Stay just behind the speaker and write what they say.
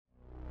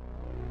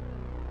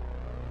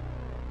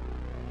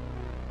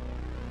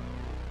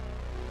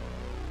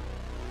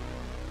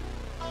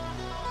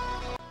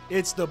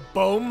It's the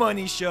Bo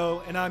Money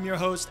Show, and I'm your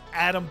host,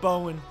 Adam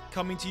Bowen,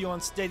 coming to you on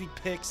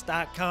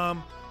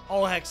SteadyPicks.com.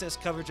 All access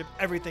coverage of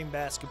everything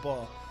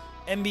basketball.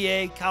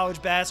 NBA,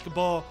 college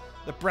basketball,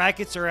 the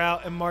brackets are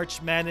out, and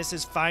March Madness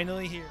is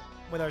finally here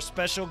with our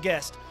special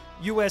guest,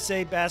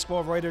 USA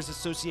Basketball Writers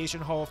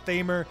Association Hall of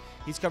Famer.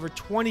 He's covered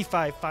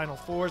 25 Final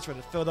Fours for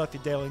the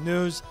Philadelphia Daily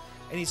News,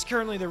 and he's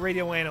currently the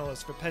radio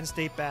analyst for Penn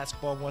State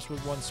basketball and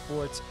Westwood One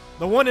Sports,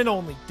 the one and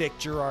only Dick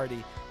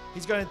Jerardi.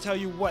 He's going to tell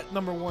you what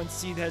 #1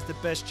 seed has the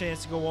best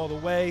chance to go all the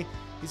way.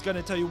 He's going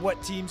to tell you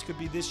what teams could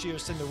be this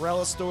year's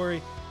Cinderella story.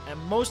 And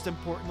most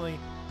importantly,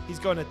 he's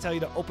going to tell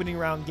you the opening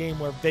round game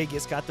where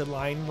Vegas got the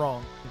line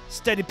wrong.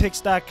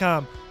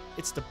 SteadyPicks.com.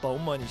 It's the Bo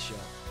Money Show.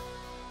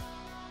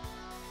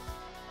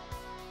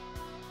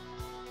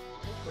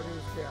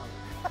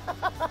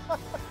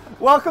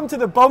 Welcome to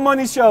the Bo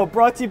Money Show,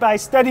 brought to you by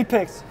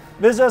SteadyPicks.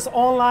 Visit us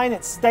online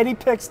at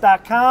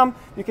SteadyPicks.com.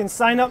 You can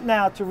sign up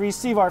now to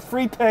receive our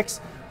free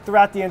picks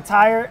throughout the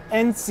entire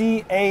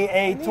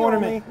NCAA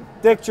tournament.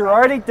 Dick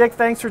Jerardi. Dick,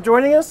 thanks for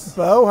joining us.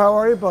 Bo, how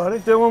are you, buddy?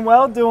 Doing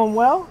well, doing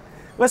well.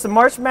 Listen,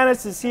 March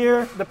Madness is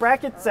here. The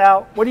bracket's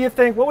out. What do you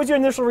think? What was your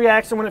initial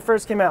reaction when it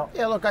first came out?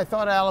 Yeah, look, I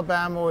thought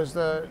Alabama was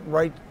the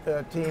right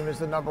team as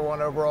the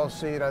 #1 overall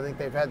seed. I think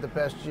they've had the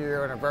best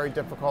year in a very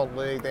difficult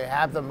league. They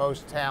have the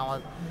most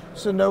talent,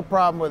 so no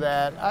problem with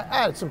that. I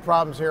had some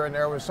problems here and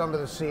there with some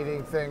of the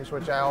seeding things,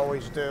 which I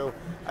always do.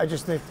 I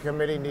just think the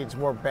committee needs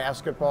more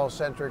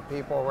basketball-centric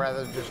people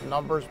rather than just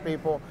numbers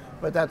people,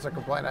 but that's a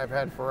complaint I've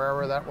had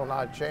forever. That will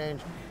not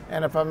change.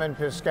 And if I'm in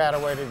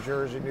Piscataway, New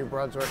Jersey, New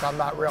Brunswick, I'm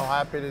not real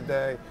happy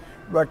today.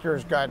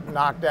 Rutgers got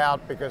knocked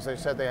out because they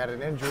said they had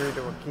an injury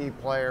to a key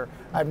player.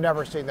 I've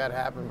never seen that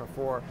happen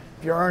before.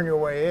 If you earn your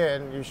way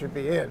in, you should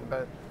be in,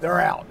 but they're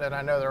out, and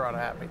I know they're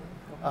unhappy.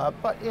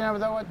 But, you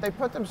know, they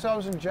put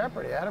themselves in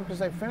jeopardy, Adam, because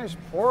they finished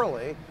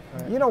poorly.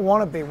 Right. You don't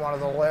want to be one of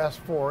the last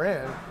four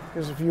in,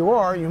 because if you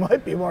are, you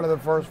might be one of the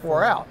first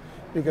four out,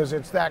 because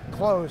it's that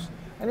close.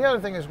 And the other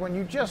thing is, when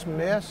you just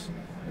miss,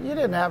 you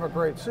didn't have a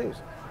great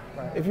season.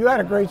 Right. If you had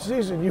a great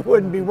season, you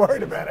wouldn't be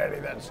worried about any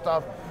of that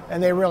stuff,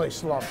 and they really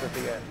slumped at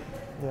the end.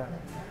 Yeah.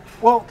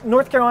 Well,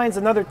 North Carolina's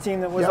another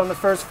team that was on the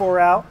first four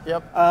out.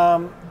 Yep.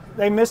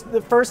 They missed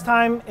the first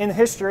time in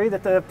history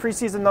that the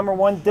preseason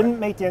 #1 didn't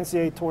make the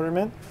NCAA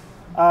tournament.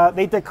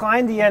 They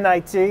declined the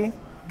NIT.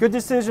 Good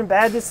decision,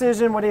 bad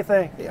decision? What do you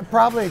think? Yeah,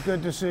 probably a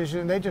good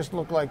decision. They just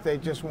looked like they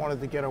just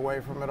wanted to get away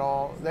from it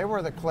all. They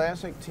were the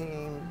classic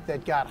team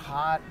that got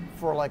hot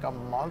for like a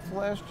month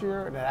last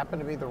year, and it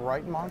happened to be the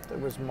right month. It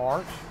was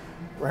March,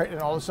 right?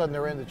 And all of a sudden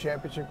they're in the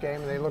championship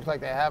game, and they look like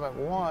they haven't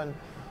won.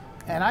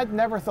 And I'd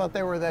never thought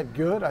they were that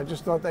good. I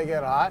just thought they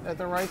get hot at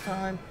the right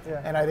time.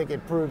 Yeah. And I think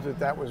it proved that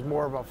that was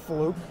more of a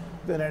fluke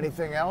than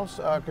anything else,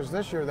 because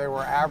this year they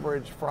were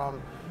average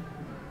from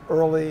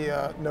early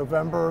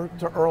November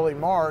to early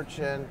March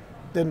and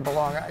didn't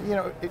belong. You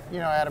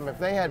know, Adam, if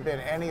they had been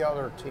any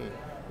other team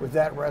with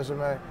that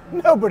resume,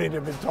 nobody would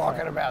have been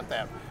talking about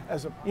them.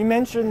 You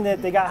mentioned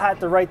that they got hot at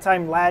the right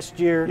time last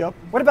year. Yep.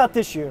 What about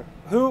this year?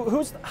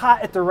 Who's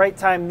hot at the right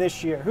time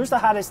this year? Who's the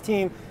hottest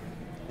team?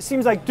 It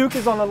seems like Duke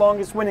is on the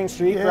longest winning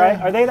streak, right?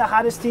 Are they the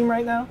hottest team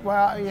right now?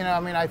 Well, you know, I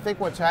mean, I think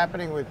what's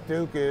happening with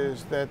Duke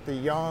is that the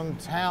young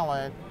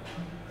talent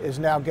is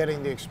now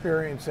getting the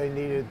experience they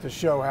needed to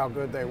show how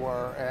good they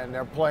were, and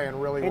they're playing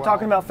really well. You're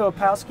talking about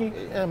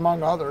Filipowski?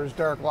 Among others,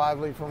 Derek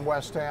Lively from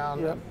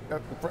Westtown,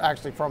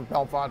 actually from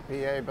Belfont,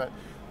 PA, but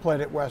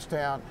played at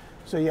Westtown.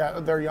 So yeah,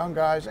 they're young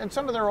guys, and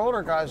some of their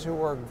older guys who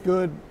were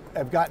good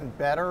have gotten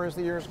better as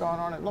the year's gone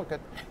on. And look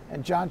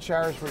and John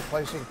Shara's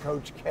replacing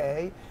Coach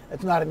K.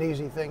 It's not an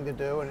easy thing to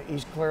do, and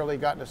he's clearly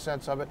gotten a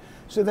sense of it.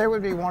 So they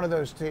would be one of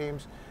those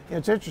teams. You know,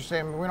 it's interesting.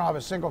 I mean, we don't have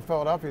a single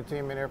Philadelphia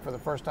team in here for the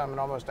first time in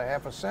almost a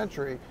half a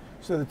century.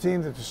 So the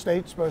team that the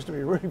state's supposed to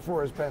be rooting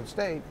for is Penn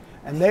State,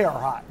 and they are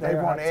hot. They've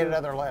won 8 out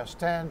of their last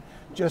 10.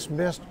 Just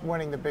missed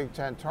winning the Big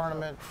Ten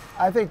tournament.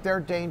 I think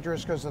they're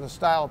dangerous because of the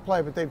style of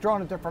play, but they've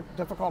drawn a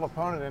difficult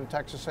opponent in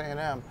Texas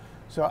A&M.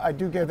 So I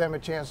do give them a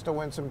chance to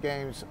win some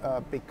games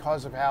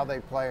because of how they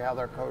play, how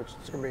they're coached.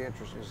 It's going to be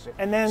interesting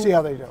to see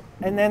how they do.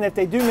 And then if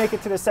they do make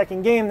it to the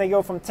second game, they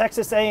go from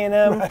Texas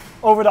A&M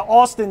over to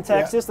Austin,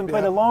 Texas, and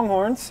play the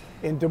Longhorns.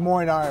 In Des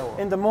Moines, Iowa.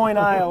 In Des Moines,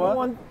 Iowa.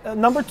 One,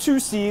 #2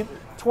 seed,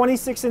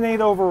 26-8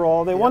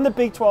 overall. They won the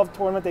Big 12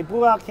 tournament. They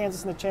blew out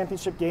Kansas in the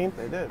championship game.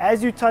 They did.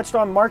 As you touched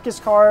on,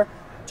 Marcus Carr,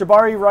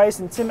 Jabari Rice,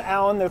 and Tim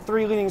Allen, their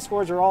 3 leading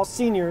scorers, are all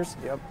seniors.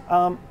 Yep.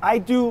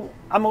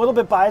 I'm a little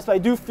bit biased, but I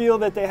do feel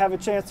that they have a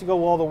chance to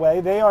go all the way.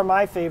 They are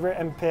my favorite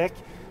and pick.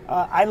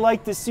 I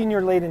like the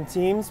senior-laden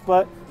teams,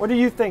 but what do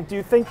you think? Do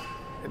you think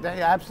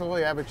they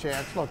absolutely have a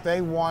chance? Look,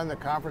 they won the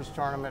conference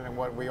tournament in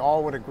what we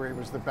all would agree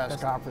was the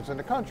best conference in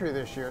the country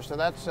this year, so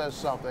that says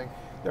something.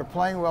 They're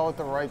playing well at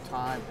the right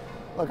time.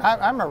 Look,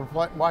 I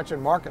remember watching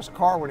Marcus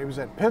Carr when he was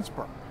at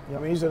Pittsburgh. I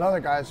mean, he's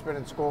another guy that's been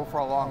in school for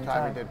a long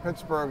time. He did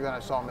Pittsburgh, then I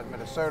saw him at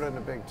Minnesota in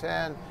the Big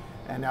Ten,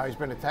 and now he's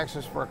been at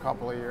Texas for a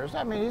couple of years.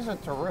 I mean, he's a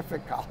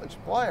terrific college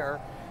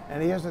player,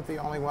 and he isn't the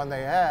only one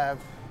they have.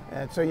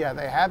 And so, yeah,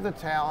 they have the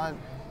talent.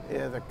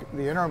 The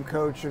interim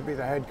coach should be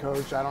the head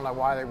coach. I don't know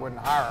why they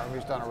wouldn't hire him.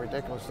 He's done a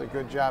ridiculously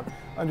good job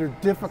under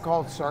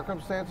difficult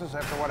circumstances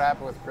after what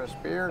happened with Chris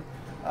Beard.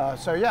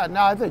 So yeah,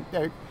 no, I think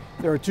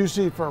they're a 2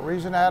 seed for a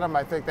reason, Adam.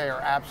 I think they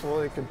are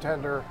absolutely a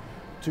contender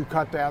to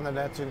cut down the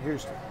nets in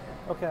Houston.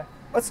 Okay,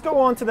 let's go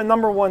on to the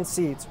number 1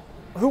 seeds.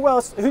 Who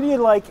do you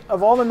like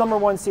of all the number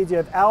 1 seeds? You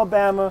have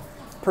Alabama,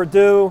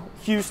 Purdue,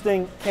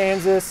 Houston,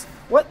 Kansas.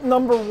 What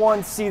number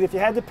 1 seed, if you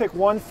had to pick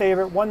one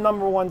favorite, one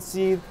number 1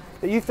 seed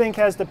that you think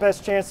has the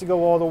best chance to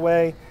go all the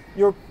way,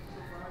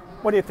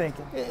 what are you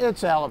thinking?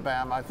 It's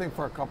Alabama, I think,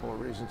 for a couple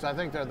of reasons. I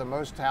think they're the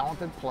most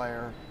talented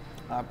player.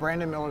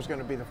 Brandon Miller is going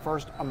to be the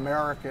first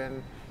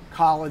American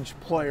college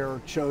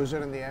player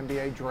chosen in the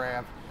NBA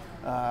draft.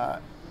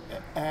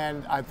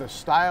 And the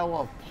style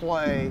of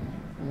play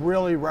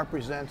really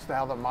represents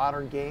how the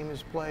modern game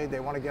is played. They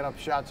want to get up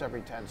shots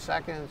every 10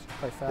 seconds.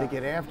 They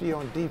get after you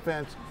on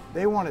defense.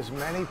 They want as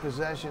many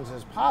possessions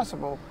as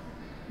possible,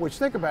 which,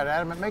 think about it,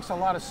 Adam, it makes a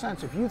lot of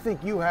sense. If you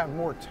think you have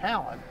more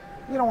talent,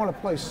 you don't want to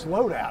play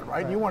slow down,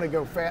 right? You want to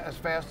go as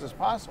fast as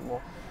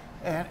possible.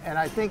 And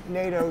I think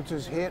Nate Oates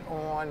has hit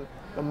on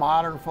the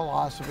modern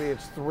philosophy.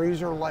 It's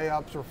threes or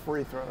layups or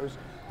free throws.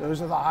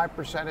 Those are the high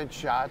percentage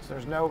shots.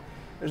 You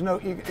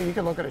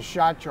can look at a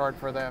shot chart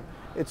for them.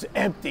 It's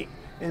empty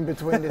in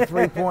between the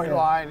three-point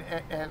line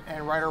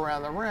and right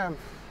around the rim.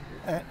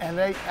 And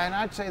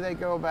I'd say they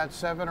go about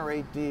 7 or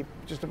 8 deep,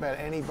 just about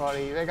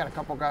anybody. They got a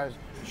couple guys,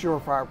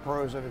 surefire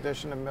pros in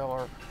addition to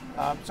Miller.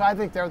 So I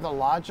think they're the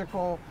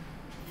logical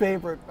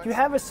favorite. Do you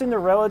have a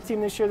Cinderella team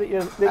this year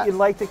that you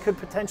like that could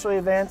potentially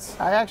advance?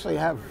 I actually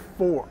have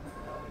 4.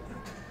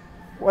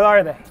 What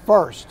are they?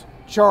 First,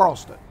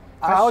 Charleston.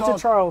 College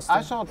of Charleston.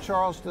 I saw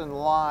Charleston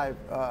live.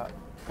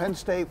 Penn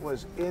State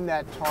was in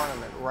that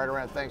tournament right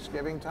around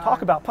Thanksgiving time.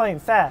 Talk about playing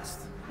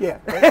fast. Yeah,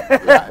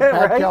 Pat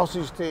Right?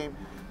 Kelsey's team.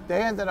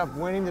 They ended up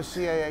winning the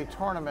CAA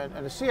tournament,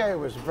 and the CAA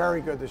was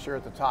very good this year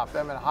at the top.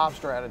 Them and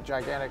Hofstra had a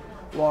gigantic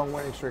long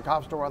winning streak.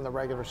 Hofstra won the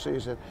regular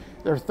season.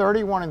 They're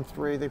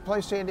 31-3. They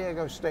play San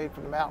Diego State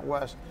from the Mountain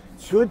West.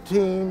 Good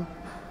team,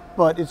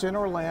 but it's in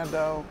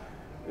Orlando.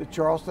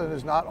 Charleston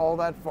is not all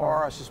that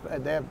far.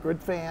 And they have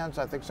good fans.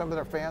 I think some of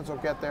their fans will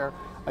get there.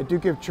 I do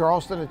give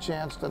Charleston a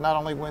chance to not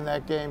only win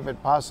that game,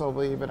 but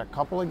possibly even a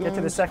couple of games. Get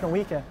to the second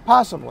weekend.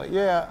 Possibly,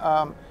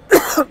 yeah.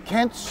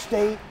 Kent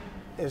State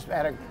is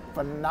at a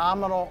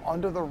phenomenal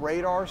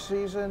under-the-radar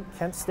season.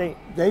 Kent State.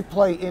 They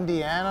play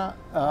Indiana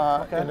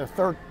in a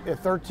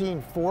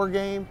 13-4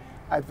 game.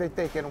 I think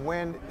they can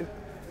win.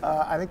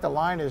 I think the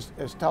line is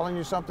telling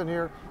you something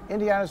here.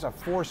 Indiana's a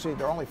 4 seed.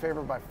 They're only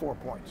favored by 4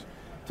 points.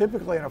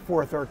 Typically in a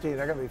 4-13,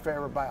 they're going to be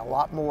favored by a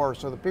lot more.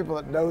 So the people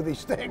that know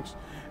these things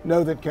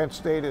know that Kent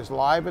State is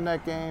live in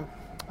that game.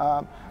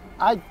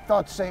 I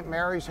thought St.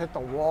 Mary's hit the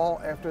wall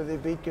after they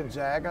beat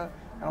Gonzaga.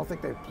 I don't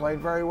think they played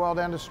very well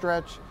down the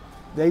stretch.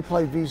 They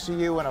play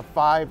VCU in a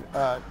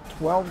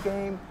 5-12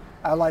 game.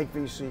 I like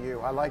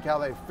VCU. I like how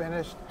they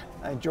finished.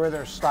 I enjoy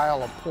their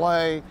style of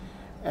play.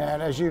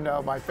 And as you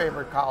know, my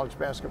favorite college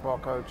basketball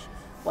coach,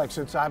 like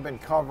since I've been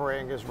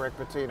covering, is Rick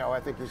Pitino. I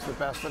think he's the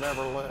best that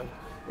ever lived.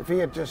 If he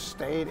had just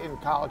stayed in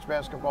college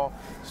basketball,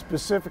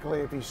 specifically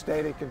if he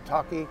stayed in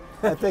Kentucky,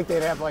 I think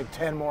they'd have like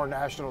 10 more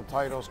national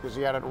titles because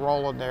he had it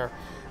rolling there.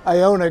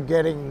 Iona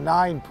getting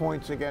 9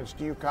 points against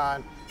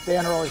UConn.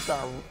 Dan Early's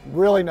done a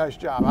really nice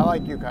job. I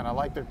like UConn. I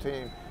like their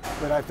team,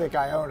 but I think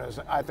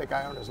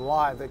Iona's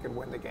live. They could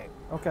win the game.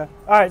 Okay.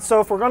 All right. So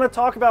if we're going to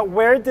talk about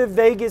where did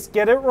Vegas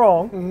get it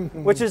wrong,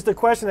 which is the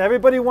question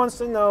everybody wants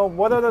to know,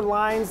 what are the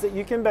lines that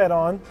you can bet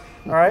on?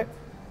 All right.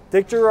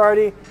 Dick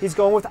Jerardi, he's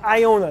going with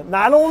Iona,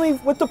 not only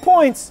with the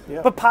points,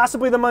 but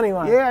possibly the money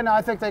line. Yeah, no,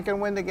 I think they can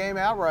win the game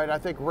outright. I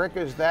think Rick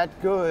is that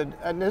good.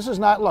 And this is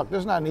not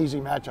an easy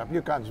matchup.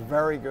 UConn's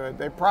very good.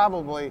 They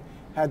probably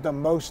had the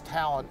most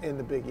talent in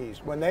the Big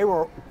East. When they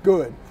were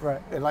good,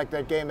 in like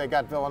that game they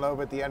got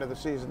Villanova at the end of the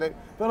season,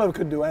 Villanova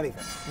couldn't do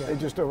anything. Yeah.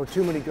 There were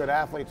too many good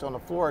athletes on the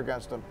floor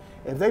against them.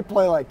 If they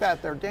play like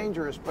that, they're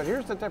dangerous. But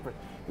here's the difference.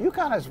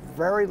 UConn has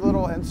very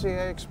little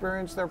NCAA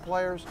experience, their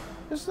players.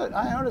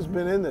 Iona's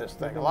been in this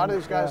thing. A lot of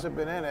these guys have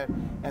been in it,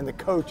 and the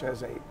coach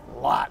has a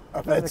lot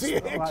of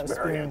NCAA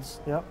experience.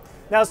 Yep.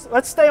 Now,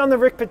 let's stay on the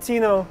Rick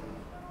Pitino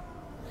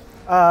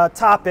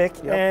topic,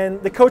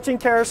 and the coaching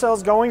carousel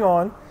is going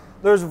on.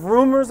 There's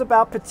rumors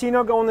about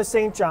Pitino going to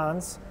St.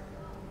 John's.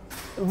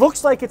 It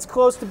looks like it's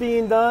close to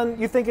being done.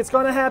 You think it's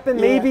going to happen?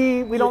 Yeah.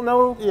 Maybe, we don't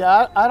know.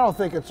 Yeah, I don't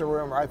think it's a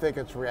rumor. I think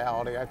it's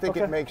reality. I think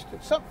it makes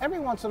every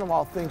once in a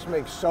while things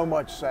make so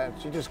much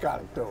sense. You just got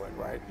to do it,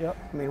 right? Yep.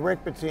 I mean,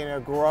 Rick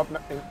Pitino grew up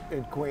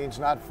in Queens,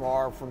 not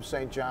far from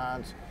St.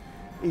 John's.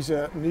 He's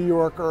a New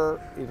Yorker.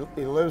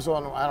 He lives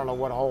on, I don't know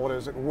what hole it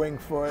is, at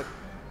Wingfoot.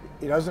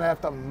 He doesn't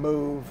have to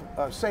move.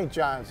 St.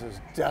 John's is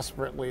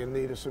desperately in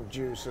need of some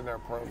juice in their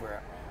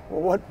program.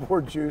 Well, what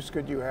more juice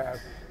could you have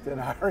than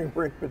hiring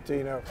Rick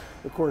Pitino?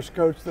 Of course,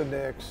 coach the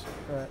Knicks,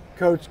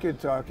 coach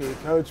Kentucky,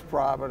 coach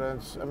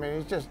Providence. I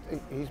mean,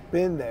 he's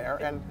been there.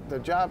 And the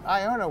job,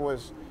 Iona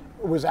was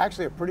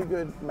actually a pretty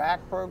good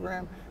MAC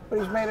program, but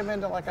he's made him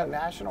into like a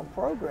national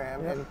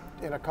program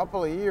in a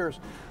couple of years.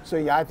 So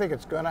yeah, I think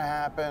it's going to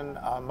happen.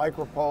 Mike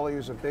Rapoli,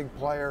 who's a big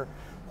player,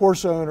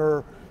 horse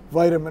owner,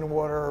 vitamin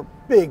water,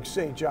 big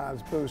St.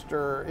 John's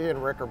booster. He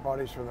and Rick are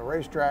buddies from the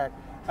racetrack.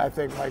 I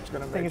think Mike's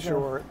going to make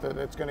sure that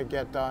it's going to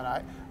get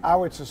done. I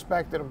would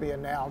suspect it'll be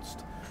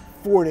announced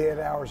 48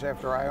 hours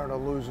after Iona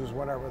loses,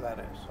 whenever that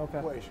is.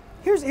 Okay.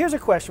 Here's a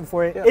question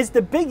for you. Yeah. Is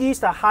the Big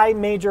East a high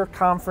major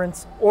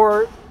conference,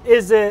 or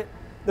is it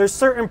there's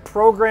certain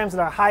programs that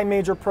are high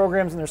major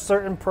programs and there's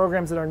certain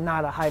programs that are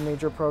not a high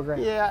major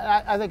program?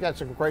 Yeah, I think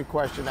that's a great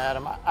question,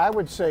 Adam. I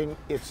would say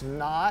it's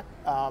not,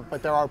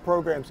 but there are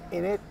programs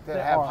in it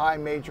that have high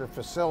major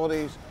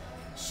facilities.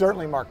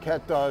 Certainly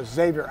Marquette does.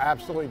 Xavier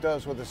absolutely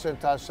does with the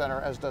Cintas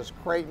Center, as does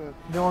Creighton.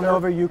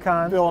 Villanova,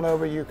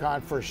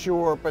 UConn for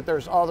sure, but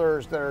there's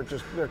others that are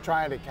they're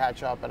trying to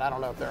catch up, and I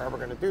don't know if they're ever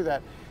going to do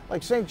that.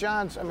 Like St.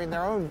 John's, I mean,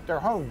 their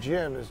home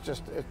gym is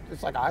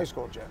it's like a high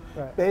school gym,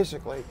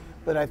 basically.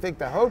 But I think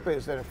the hope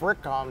is that if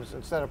Rick comes,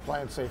 instead of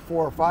playing, say,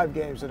 4 or 5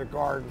 games at a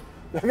Garden,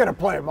 they're going to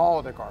play them all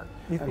at the Garden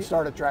and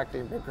start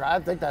attracting big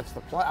crowds. I think that's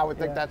the plan. I would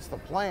think that's the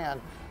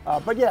plan.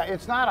 But yeah,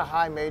 it's not a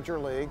high major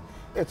league.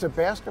 It's a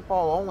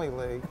basketball-only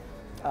league,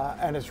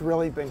 and it's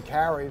really been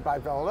carried by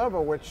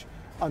Villanova, which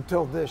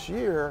until this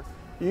year,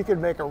 you could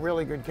make a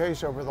really good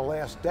case over the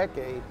last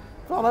decade.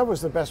 Villanova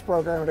was the best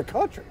program in the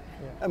country.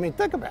 Yeah. I mean,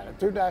 think about it.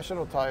 2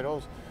 national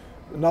titles,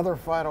 another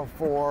Final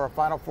Four, a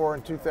Final Four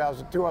in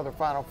 2000, 2 other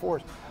Final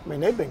Fours. I mean,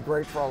 they've been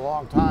great for a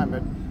long time,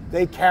 and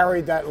they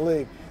carried that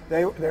league.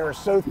 They were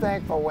so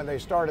thankful when they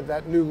started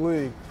that new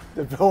league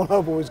that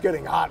Villanova was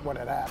getting hot when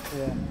it happened.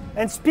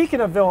 Yeah. And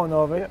speaking of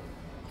Villanova,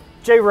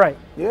 Jay Wright.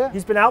 Yeah.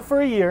 He's been out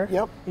for a year.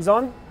 Yep.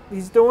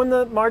 He's doing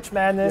the March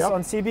Madness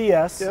on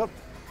CBS. Yep.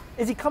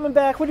 Is he coming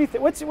back? What do you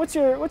think? What's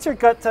your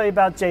gut tell you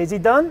about Jay? Is he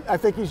done? I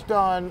think he's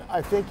done.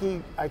 I think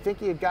he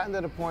had gotten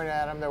to the point,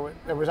 Adam,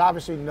 there was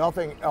obviously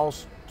nothing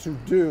else to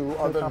do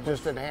other than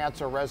just enhance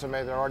a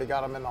resume that already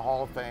got him in the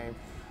Hall of Fame.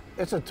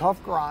 It's a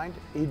tough grind.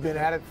 He'd been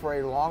at it for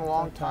a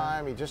long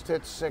time. He just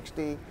hit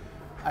 60.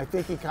 I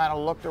think he kind of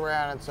looked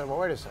around and said, well,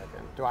 wait a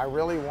second. Do I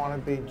really want to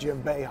be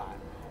Jim Boeheim?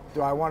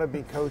 Do I want to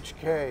be Coach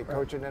K,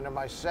 coaching into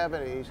my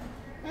 70s?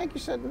 I think he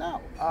said no.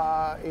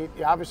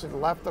 He obviously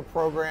left the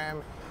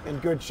program in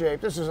good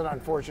shape. This is an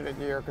unfortunate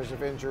year because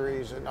of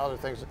injuries and other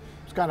things.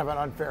 It's kind of an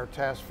unfair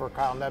test for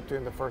Kyle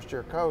Neptune, the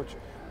first-year coach.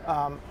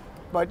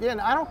 But yeah,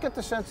 I don't get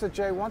the sense that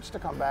Jay wants to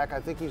come back. I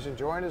think he's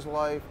enjoying his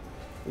life.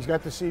 He's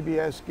got the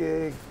CBS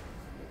gig.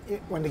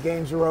 When the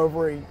games are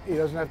over, he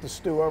doesn't have to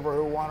stew over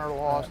who won or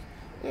lost.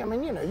 Yeah, I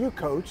mean, you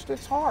coached.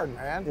 It's hard,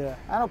 man. Yeah.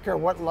 I don't care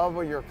what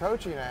level you're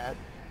coaching at.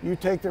 You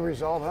take the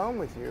result home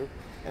with you.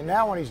 And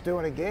now when he's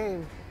doing a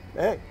game,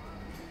 hey,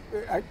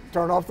 I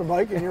turn off the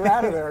mic and you're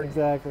out of there.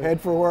 Exactly.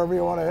 Head for wherever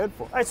you want to head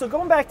for. All right, so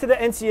going back to the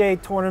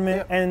NCAA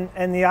tournament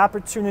and the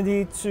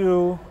opportunity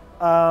to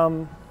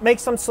make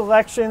some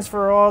selections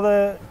for all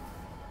the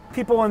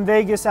people in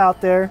Vegas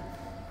out there.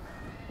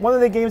 One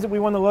of the games that we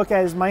want to look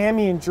at is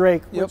Miami and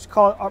Drake, which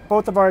caught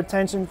both of our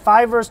attention.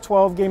 5 versus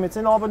 12 game. It's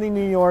in Albany,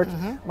 New York.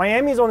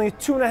 Miami is only a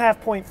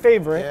 2.5-point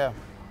favorite. Yeah.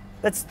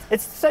 It's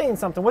saying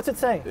something. What's it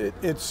saying?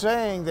 It's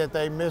saying that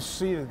they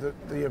misseeded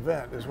the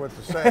event, is what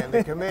it's saying.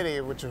 The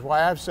committee, which is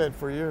why I've said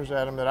for years,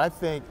 Adam, that I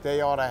think they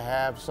ought to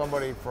have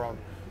somebody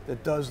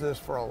that does this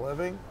for a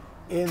living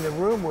in the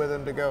room with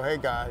them to go, hey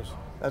guys,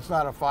 that's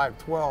not a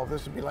 5-12.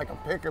 This would be like a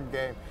pick-up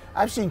game.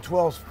 I've seen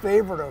 12s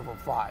favored over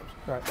 5s.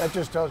 Right. That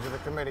just tells you the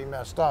committee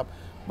messed up.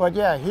 But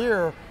yeah,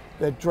 here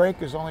that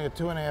Drake is only a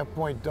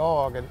 2.5-point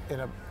dog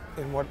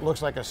in what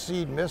looks like a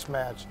seed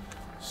mismatch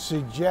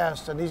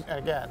suggests, and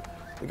again,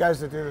 the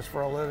guys that do this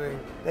for a living,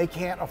 they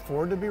can't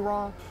afford to be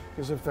wrong,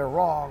 because if they're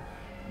wrong,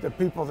 the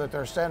people that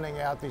they're sending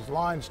out these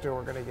lines to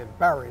are going to get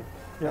buried,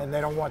 and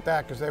they don't want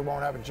that because they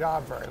won't have a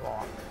job very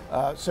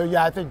long. So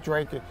yeah, I think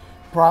Drake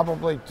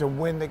probably to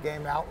win the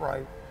game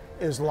outright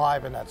is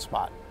live in that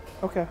spot.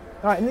 Okay.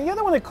 All right, and the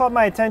other one that caught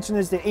my attention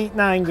is the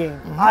 8-9 game.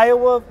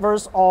 Iowa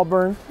versus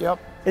Auburn. Yep.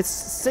 It's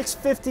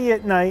 6:50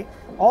 at night.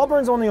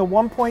 Auburn's only a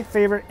 1-point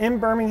favorite in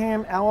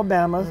Birmingham,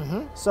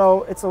 Alabama.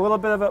 So it's a little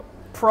bit of a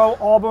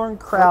pro-Auburn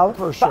crowd.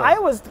 For sure. But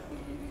Iowa's,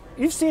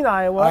 you've seen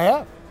Iowa. I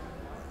have.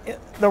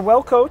 They're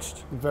well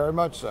coached. Very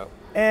much so.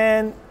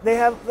 And they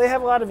have a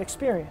lot of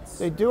experience.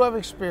 They do have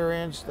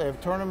experience. They have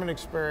tournament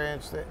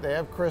experience. They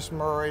have Chris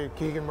Murray.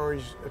 Keegan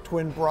Murray's a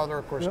twin brother.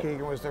 Of course,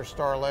 Keegan was their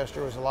star last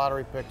year. Was a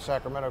lottery pick,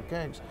 Sacramento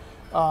Kings.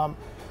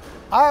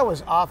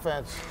 Iowa's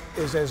offense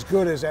is as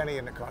good as any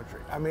in the country.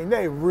 I mean,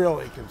 they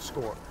really can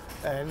score.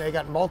 And they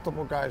got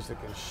multiple guys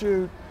that can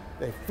shoot.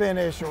 They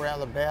finish around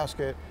the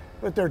basket.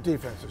 But their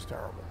defense is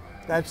terrible.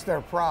 That's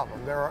their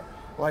problem. They're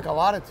like a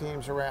lot of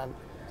teams around,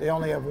 they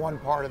only have one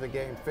part of the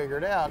game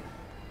figured out,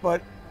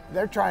 but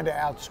they're trying to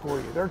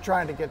outscore you. They're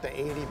trying to get to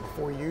 80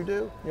 before you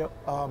do.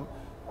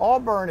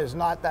 Auburn is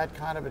not that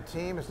kind of a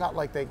team. It's not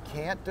like they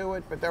can't do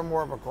it, but they're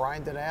more of a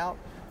grind it out.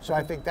 So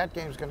I think that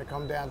game's going to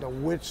come down to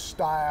which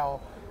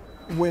style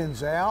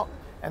wins out.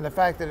 And the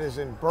fact that it is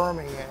in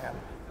Birmingham,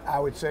 I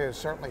would say is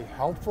certainly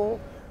helpful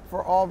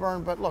for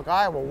Auburn. But look,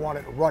 Iowa won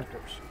at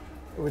Rutgers,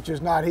 which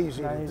is not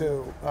easy to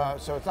do.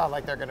 So it's not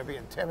like they're going to be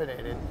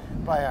intimidated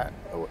by a,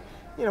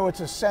 you know, it's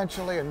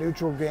essentially a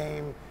neutral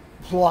game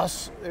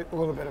plus a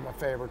little bit of a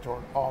favor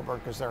toward Auburn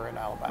because they're in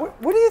Alabama.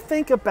 What do you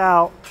think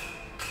about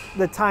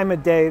the time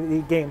of day of the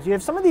games? You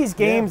have some of these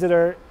games that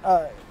are,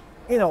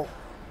 you know,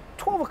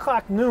 12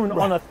 o'clock noon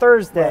on a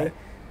Thursday,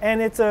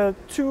 and it's a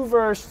 2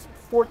 versus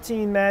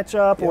 14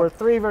 matchup or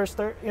 3 versus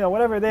 30, you know,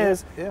 whatever it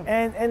is.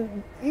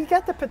 And you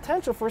get the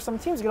potential for some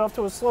teams to get off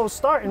to a slow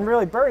start and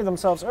really bury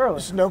themselves early.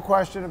 There's no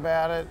question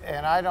about it.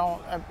 And I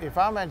don't, if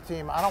I'm a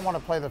team, I don't want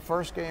to play the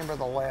first game or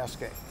the last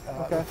game.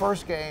 The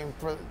first game,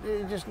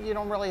 you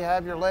don't really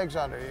have your legs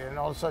under you, and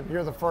all of a sudden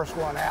you're the first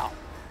one out.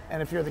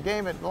 And if you're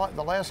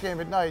the last game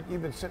at night,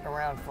 you've been sitting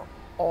around for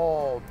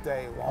all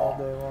day long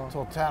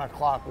until 10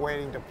 o'clock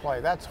waiting to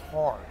play. That's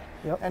hard.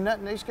 And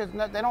these kids,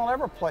 they don't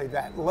ever play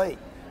that late.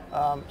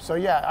 So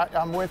yeah,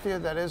 I'm with you.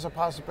 That is a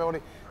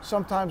possibility.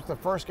 Sometimes the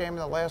first game and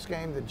the last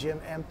game, the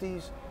gym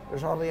empties.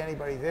 There's hardly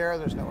anybody there.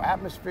 There's no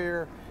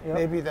atmosphere.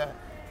 Maybe the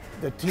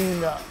team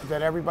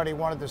that everybody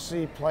wanted to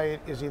see play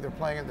is either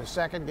playing in the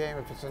second game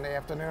if it's in the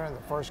afternoon and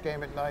the first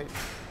game at night,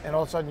 and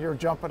all of a sudden you're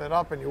jumping it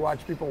up and you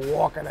watch people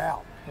walking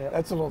out.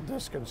 That's a little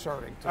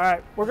disconcerting. All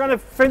right, we're going to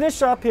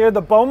finish up here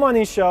the Bo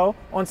Money Show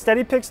on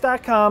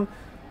SteadyPicks.com.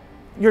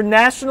 Your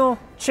national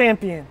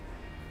champion.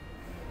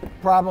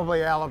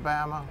 Probably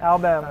Alabama.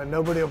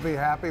 Nobody will be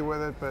happy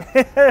with it, but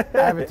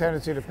I have a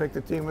tendency to pick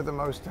the team with the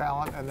most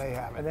talent, and they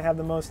have it. And they have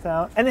the most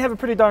talent. And they have a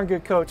pretty darn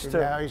good coach, too.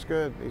 Yeah, he's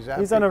good.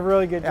 He's done a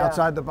really good job.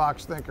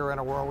 Outside-the-box thinker in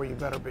a world where you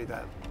better be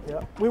that.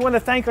 We want to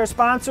thank our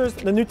sponsors,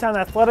 the Newtown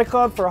Athletic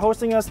Club, for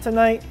hosting us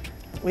tonight.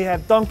 We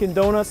have Dunkin'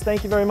 Donuts.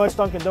 Thank you very much,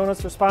 Dunkin'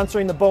 Donuts, for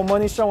sponsoring the Bo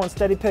Money Show on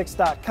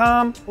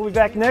SteadyPicks.com. We'll be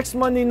back next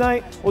Monday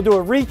night. We'll do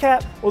a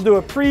recap. We'll do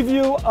a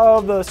preview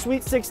of the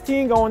Sweet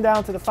 16 going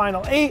down to the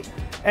Final 8.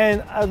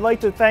 And I'd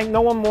like to thank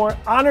no one more.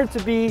 Honored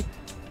to be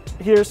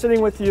here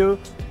sitting with you,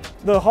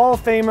 the Hall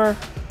of Famer,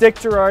 Dick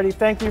Jerardi.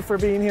 Thank you for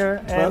being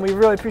here, and we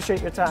really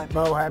appreciate your time.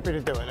 Bo, happy to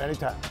do it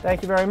anytime.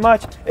 Thank you very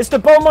much. It's the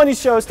Bo Money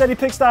Show,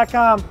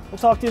 SteadyPicks.com. We'll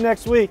talk to you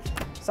next week.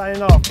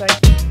 Signing off.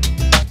 Thank you.